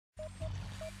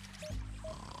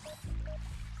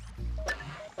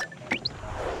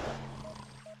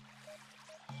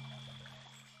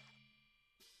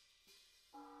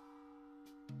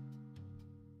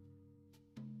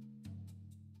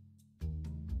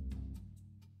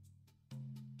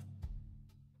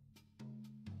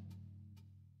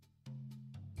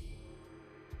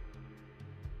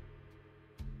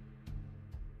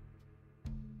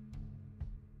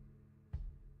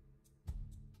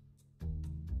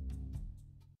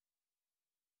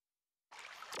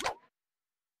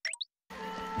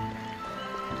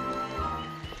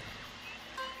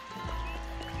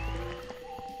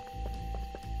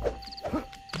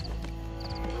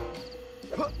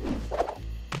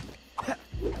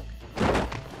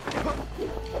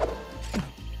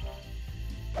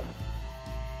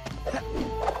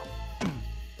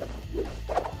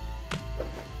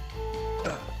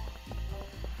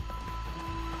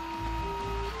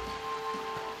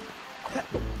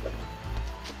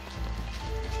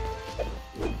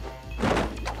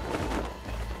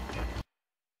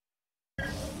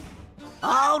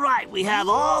All right, we have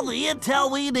all the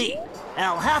intel we need.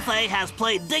 El Jefe has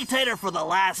played dictator for the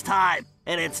last time,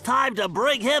 and it's time to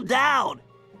bring him down.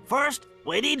 First,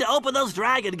 we need to open those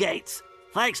dragon gates.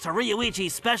 Thanks to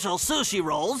Ryuichi's special sushi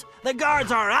rolls, the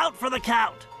guards are out for the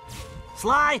count.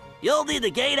 Sly, you'll need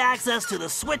to gain access to the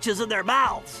switches in their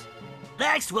mouths.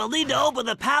 Next, we'll need to open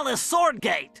the palace sword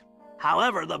gate.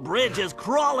 However, the bridge is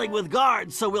crawling with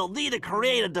guards, so we'll need to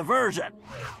create a diversion.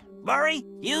 Murray,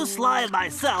 you, Sly, and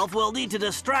myself will need to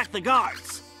distract the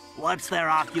guards. Once they're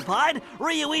occupied,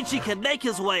 Ryuichi can make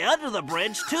his way under the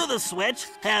bridge to the switch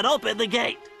and open the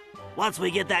gate. Once we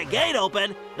get that gate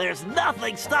open, there's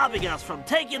nothing stopping us from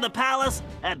taking the palace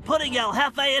and putting El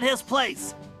Jefe in his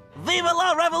place. Viva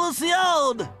la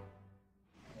revolucion!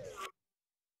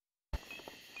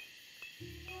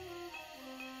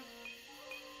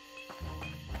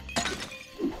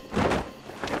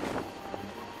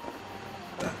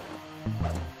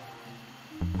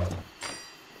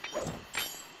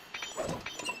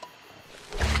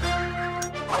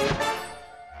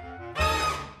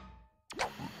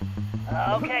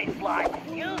 Okay, Sly,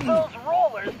 use those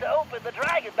rollers to open the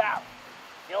dragon mouth.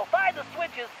 You'll find the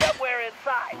switches somewhere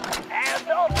inside. And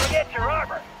don't forget your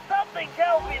armor. Something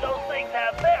tells me those things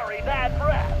have very bad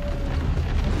breath.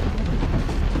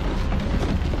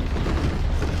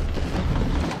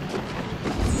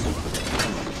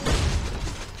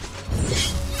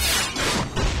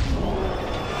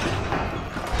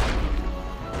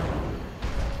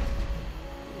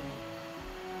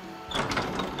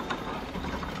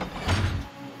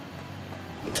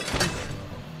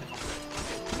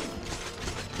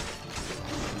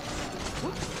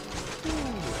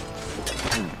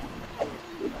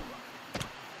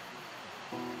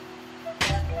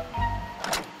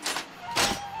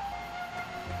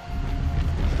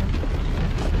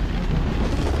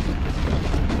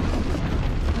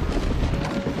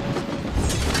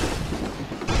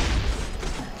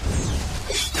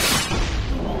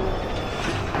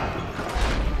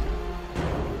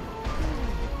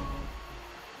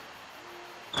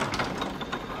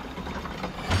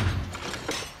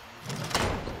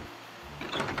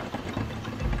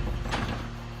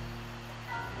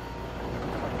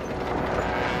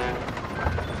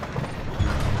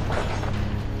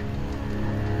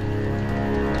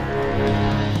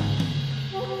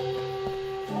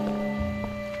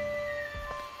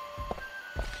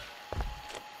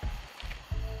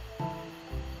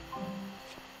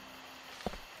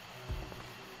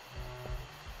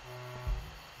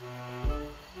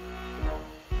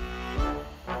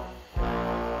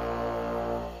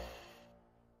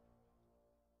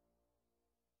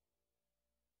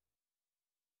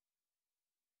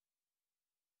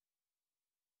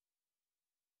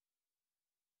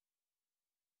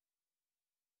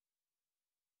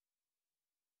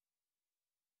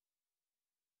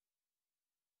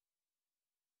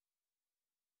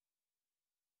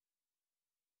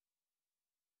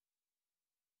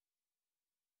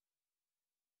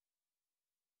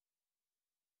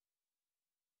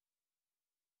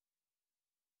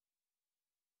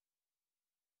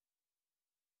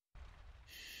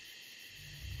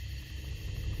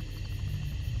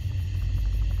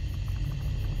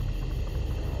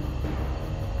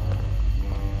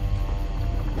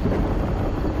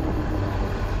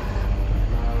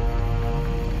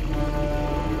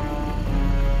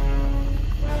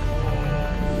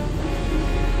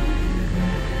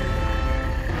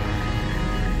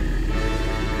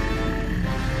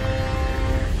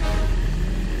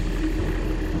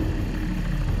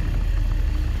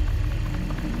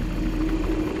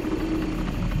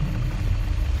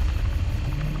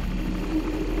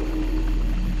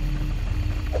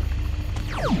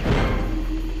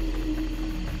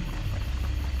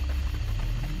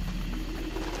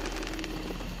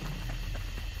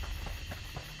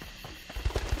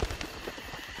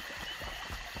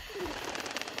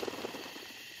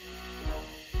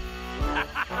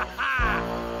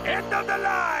 End of the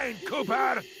line,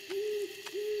 Cooper!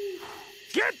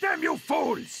 Get them, you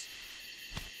fools!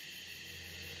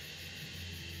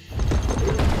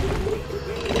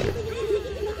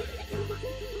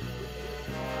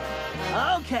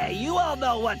 Okay, you all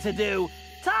know what to do.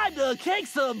 Time to kick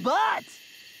some butt!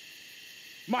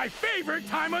 My favorite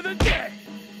time of the day!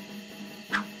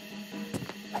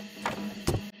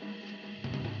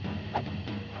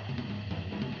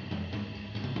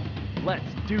 Let's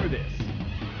do this.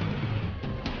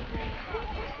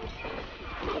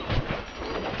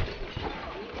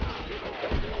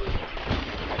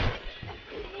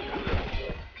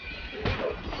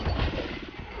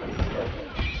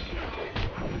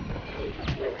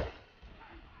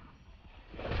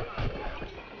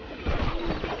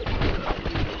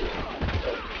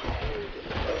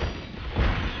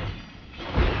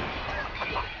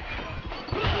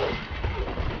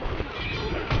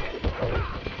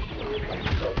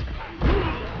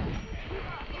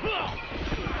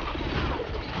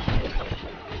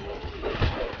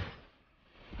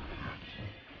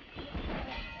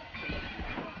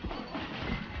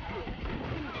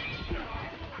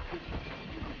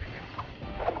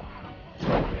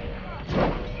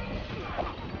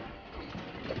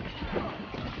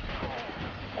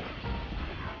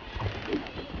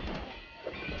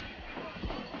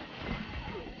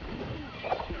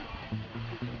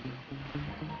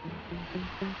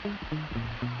 Ha!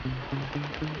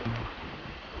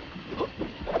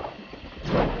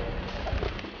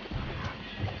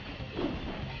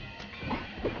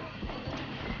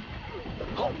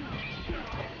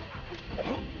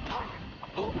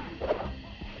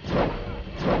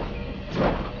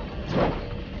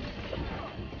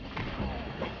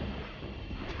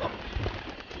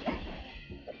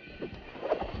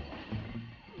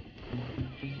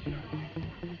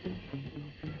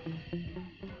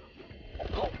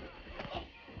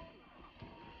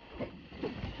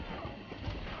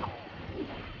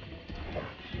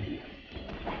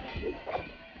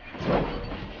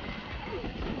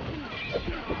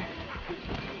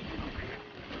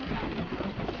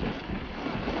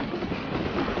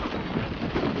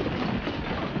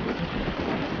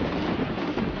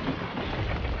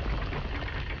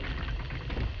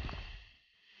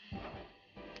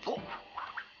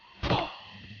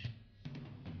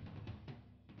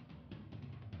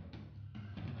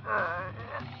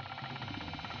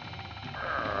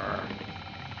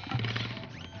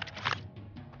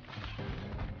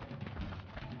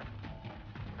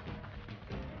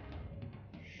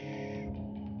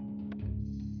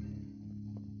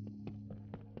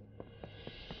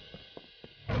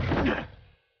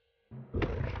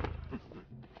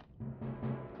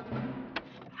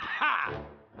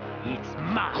 It's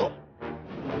mine.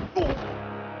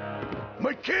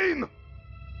 My cane!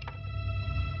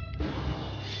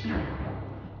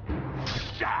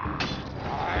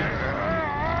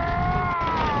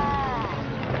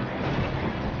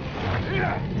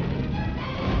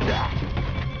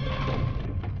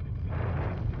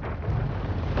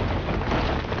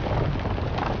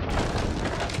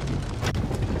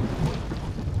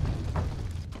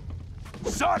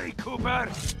 Sorry, Cooper.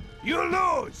 You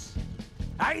lose.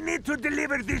 I need to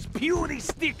deliver this puny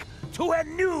stick to a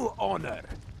new owner.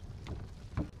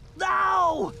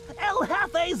 No! El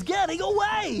Jefe's getting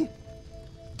away!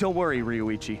 Don't worry,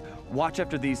 Ryuichi. Watch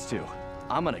after these two.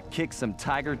 I'm gonna kick some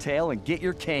tiger tail and get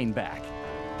your cane back.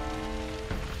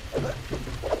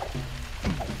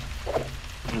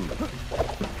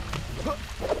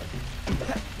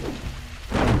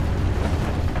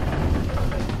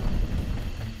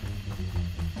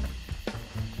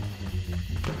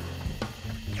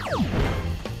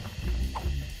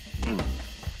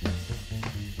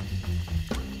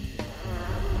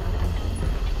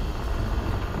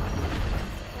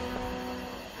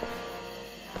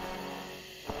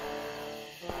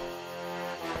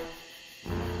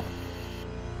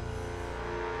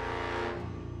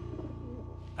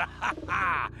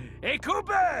 Hey,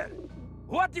 Cooper!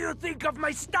 What do you think of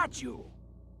my statue?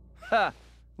 Ha!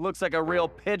 Looks like a real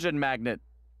pigeon magnet.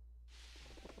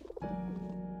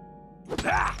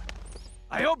 Ah!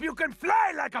 I hope you can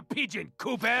fly like a pigeon,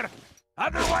 Cooper!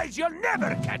 Otherwise, you'll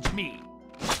never catch me!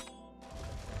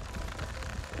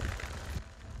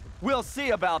 We'll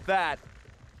see about that.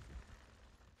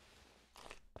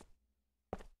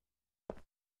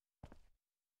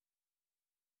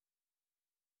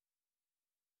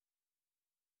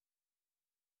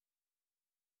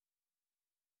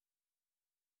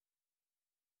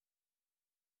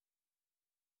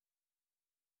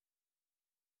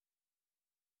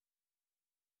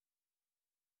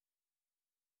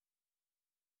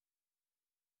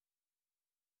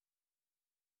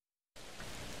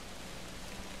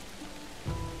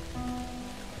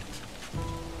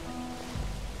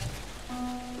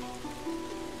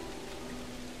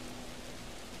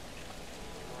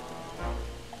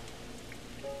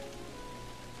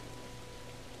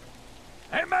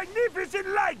 A magnificent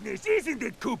likeness, isn't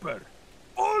it, Cooper?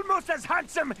 Almost as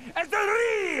handsome as the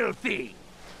real thing!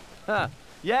 Huh.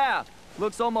 Yeah.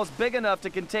 Looks almost big enough to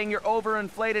contain your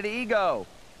overinflated ego.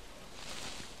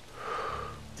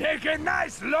 Take a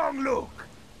nice long look.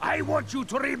 I want you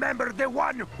to remember the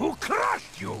one who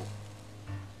crushed you!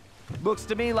 Looks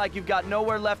to me like you've got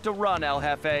nowhere left to run, El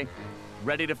Jefe.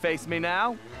 Ready to face me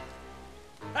now?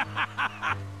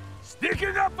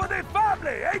 Sticking up for the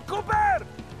family, eh, Cooper?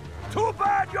 Too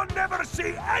bad you'll never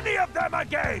see any of them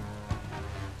again!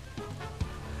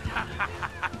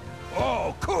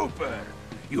 Oh, Cooper!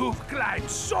 You've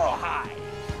climbed so high,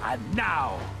 and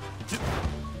now...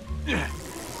 you're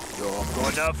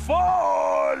gonna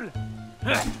fall!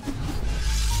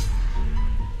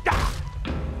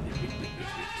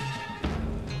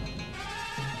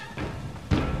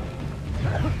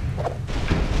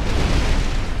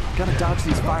 Gotta dodge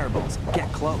these fireballs and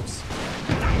get close.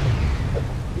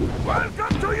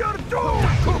 Welcome to your doom,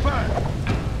 Cooper!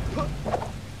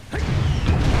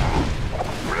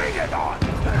 Bring it on,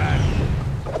 Cooper!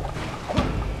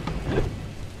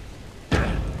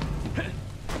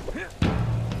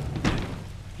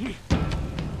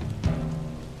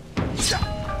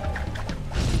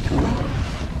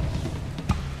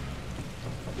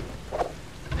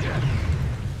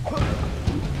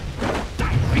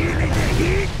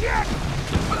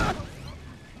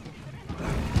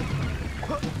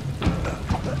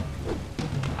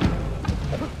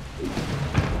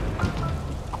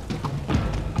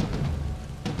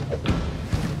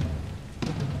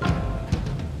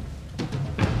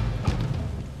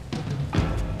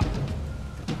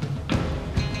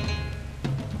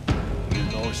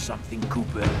 something,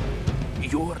 Cooper?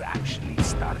 You're actually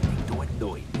starting to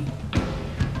annoy me.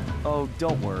 Oh,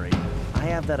 don't worry. I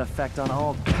have that effect on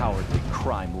all cowardly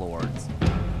crime lords.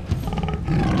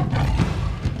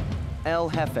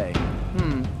 El Jefe.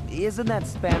 Isn't that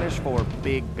Spanish for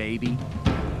big baby?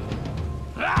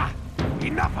 Ah!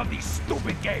 Enough of these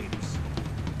stupid games!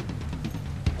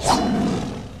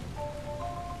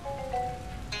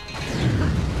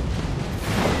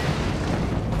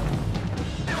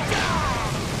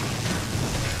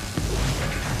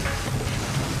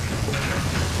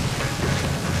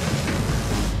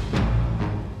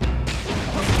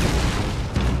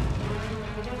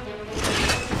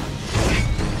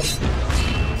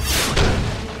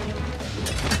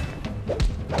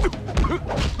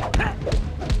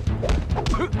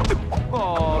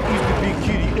 Oh, he's the big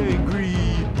kitty angry.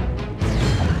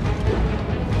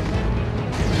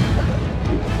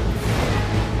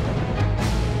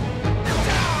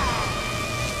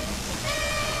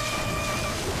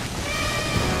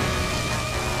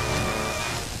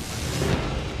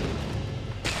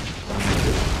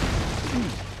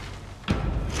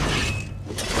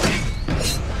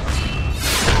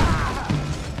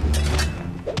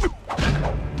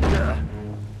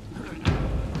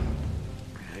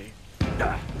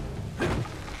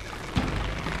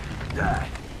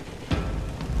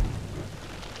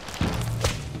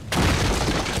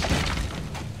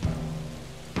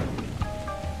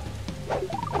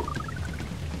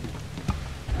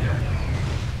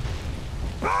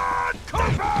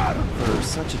 For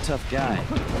such a tough guy,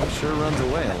 he sure runs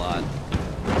away a lot.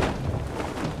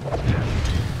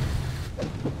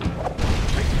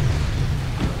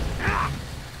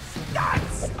 Stand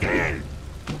still!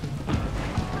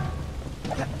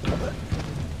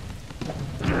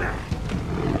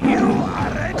 You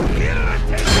are an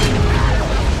irritating man!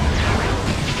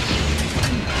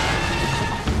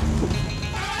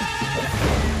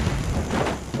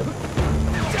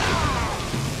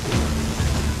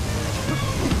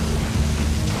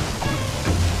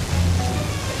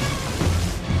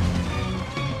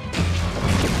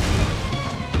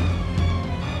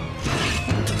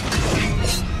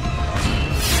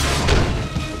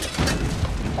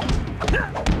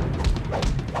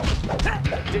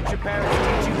 Did your parents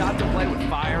teach you not to play with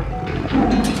fire?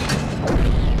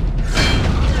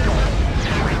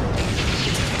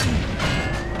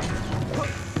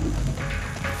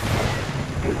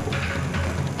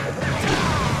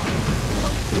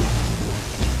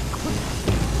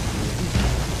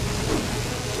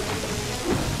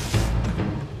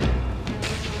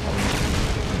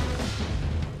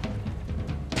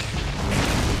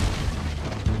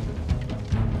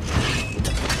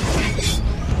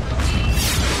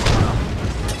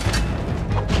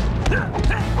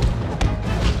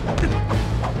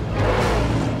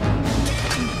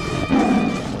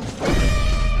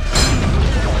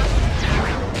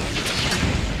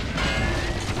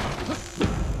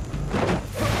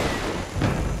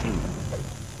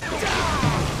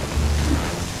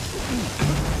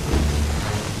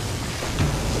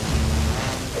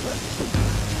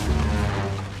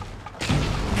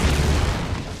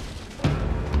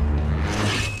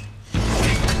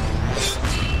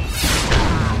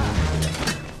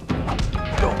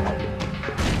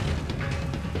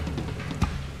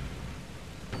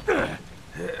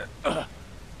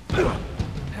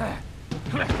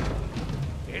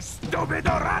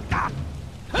 ¡Estúpido rata!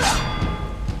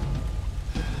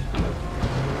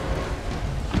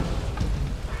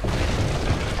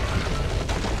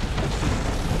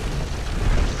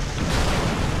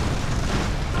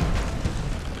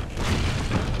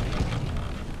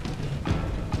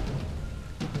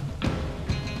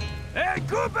 Hey,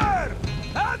 Cooper!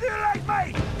 How do you like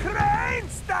my crane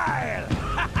style?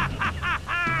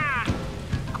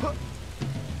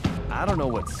 I don't know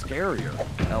what's scarier,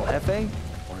 El Jefe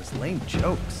or his lame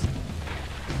jokes.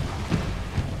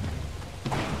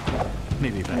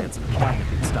 Maybe if I had some cash,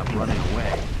 he'd stop running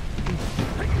away.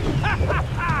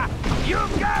 You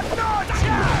got no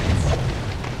chance!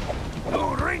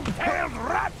 You ring-tailed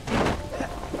rat!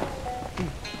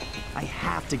 I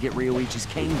have to get Ryoichi's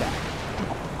cane back.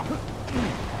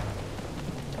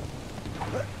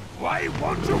 Why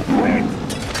won't you quit?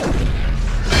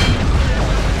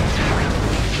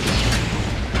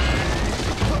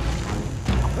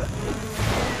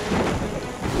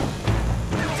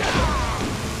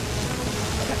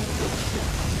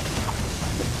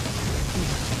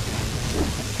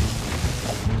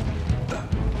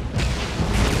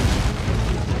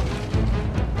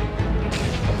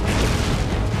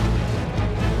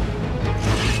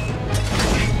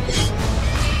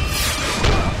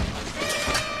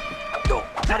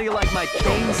 How do you like my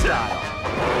cane style?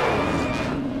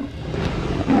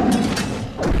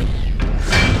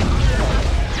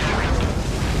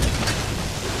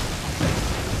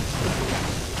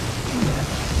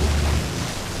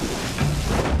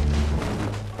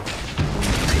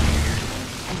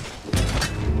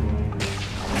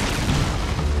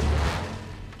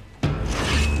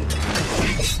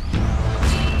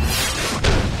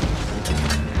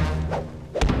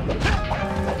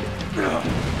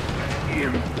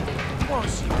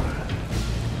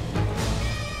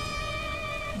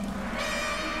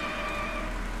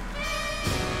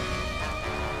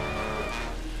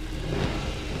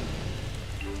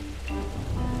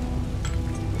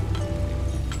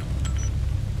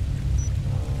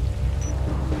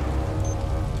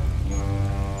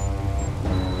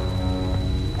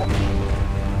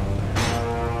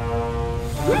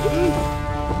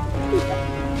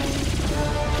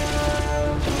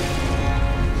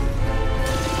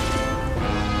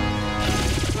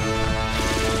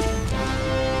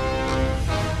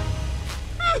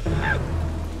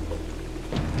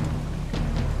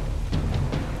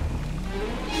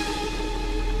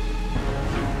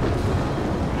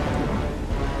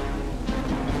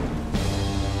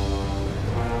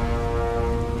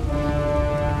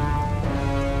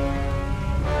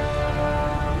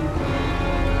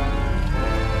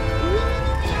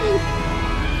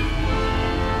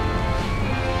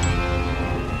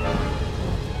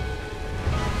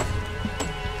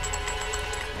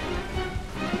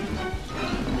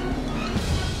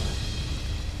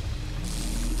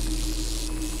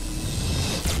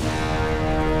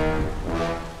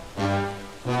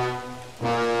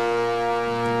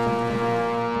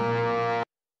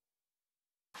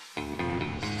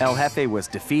 El Jefe was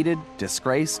defeated,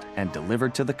 disgraced, and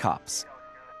delivered to the cops.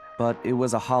 But it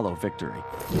was a hollow victory.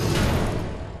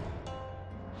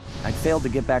 I'd failed to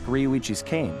get back Ryuichi's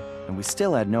cane, and we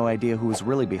still had no idea who was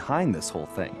really behind this whole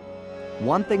thing.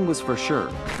 One thing was for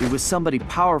sure, it was somebody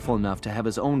powerful enough to have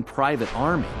his own private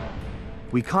army.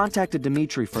 We contacted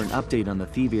Dimitri for an update on the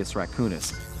Thieves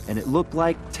Raccoonus, and it looked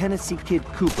like Tennessee Kid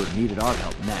Cooper needed our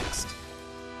help next.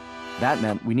 That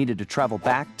meant we needed to travel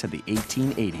back to the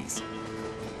 1880s.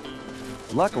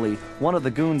 Luckily, one of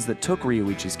the goons that took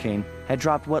Ryuichi's cane had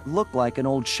dropped what looked like an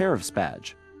old sheriff's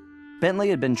badge. Bentley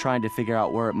had been trying to figure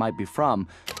out where it might be from,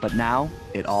 but now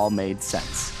it all made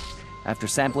sense. After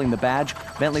sampling the badge,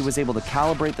 Bentley was able to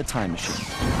calibrate the time machine.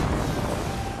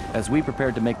 As we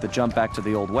prepared to make the jump back to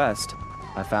the Old West,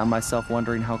 I found myself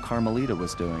wondering how Carmelita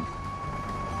was doing.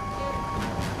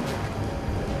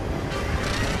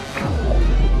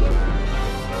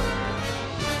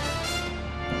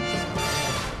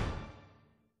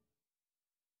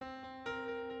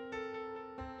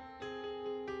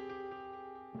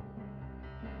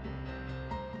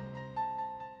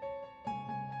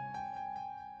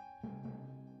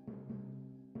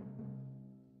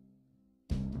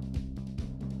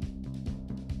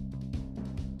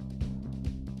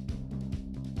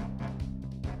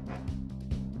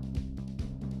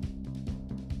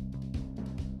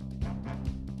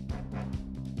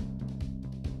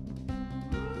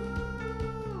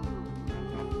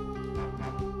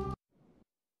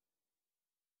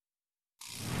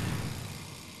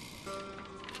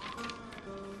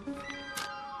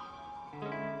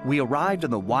 We arrived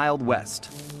in the Wild West,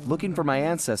 looking for my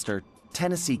ancestor,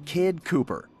 Tennessee Kid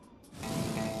Cooper.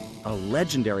 A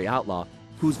legendary outlaw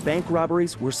whose bank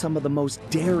robberies were some of the most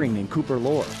daring in Cooper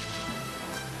lore.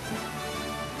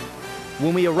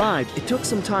 When we arrived, it took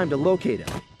some time to locate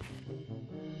him.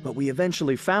 But we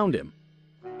eventually found him.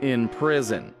 In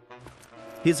prison.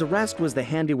 His arrest was the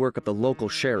handiwork of the local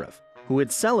sheriff, who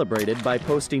had celebrated by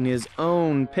posting his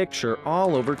own picture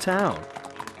all over town.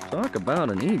 Talk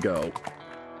about an ego.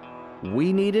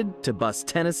 We needed to bust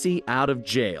Tennessee out of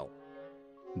jail.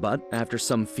 But after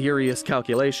some furious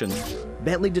calculation,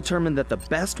 Bentley determined that the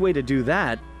best way to do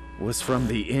that was from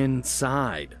the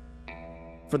inside.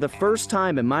 For the first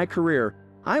time in my career,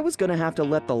 I was going to have to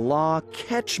let the law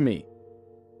catch me.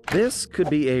 This could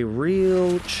be a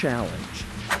real challenge.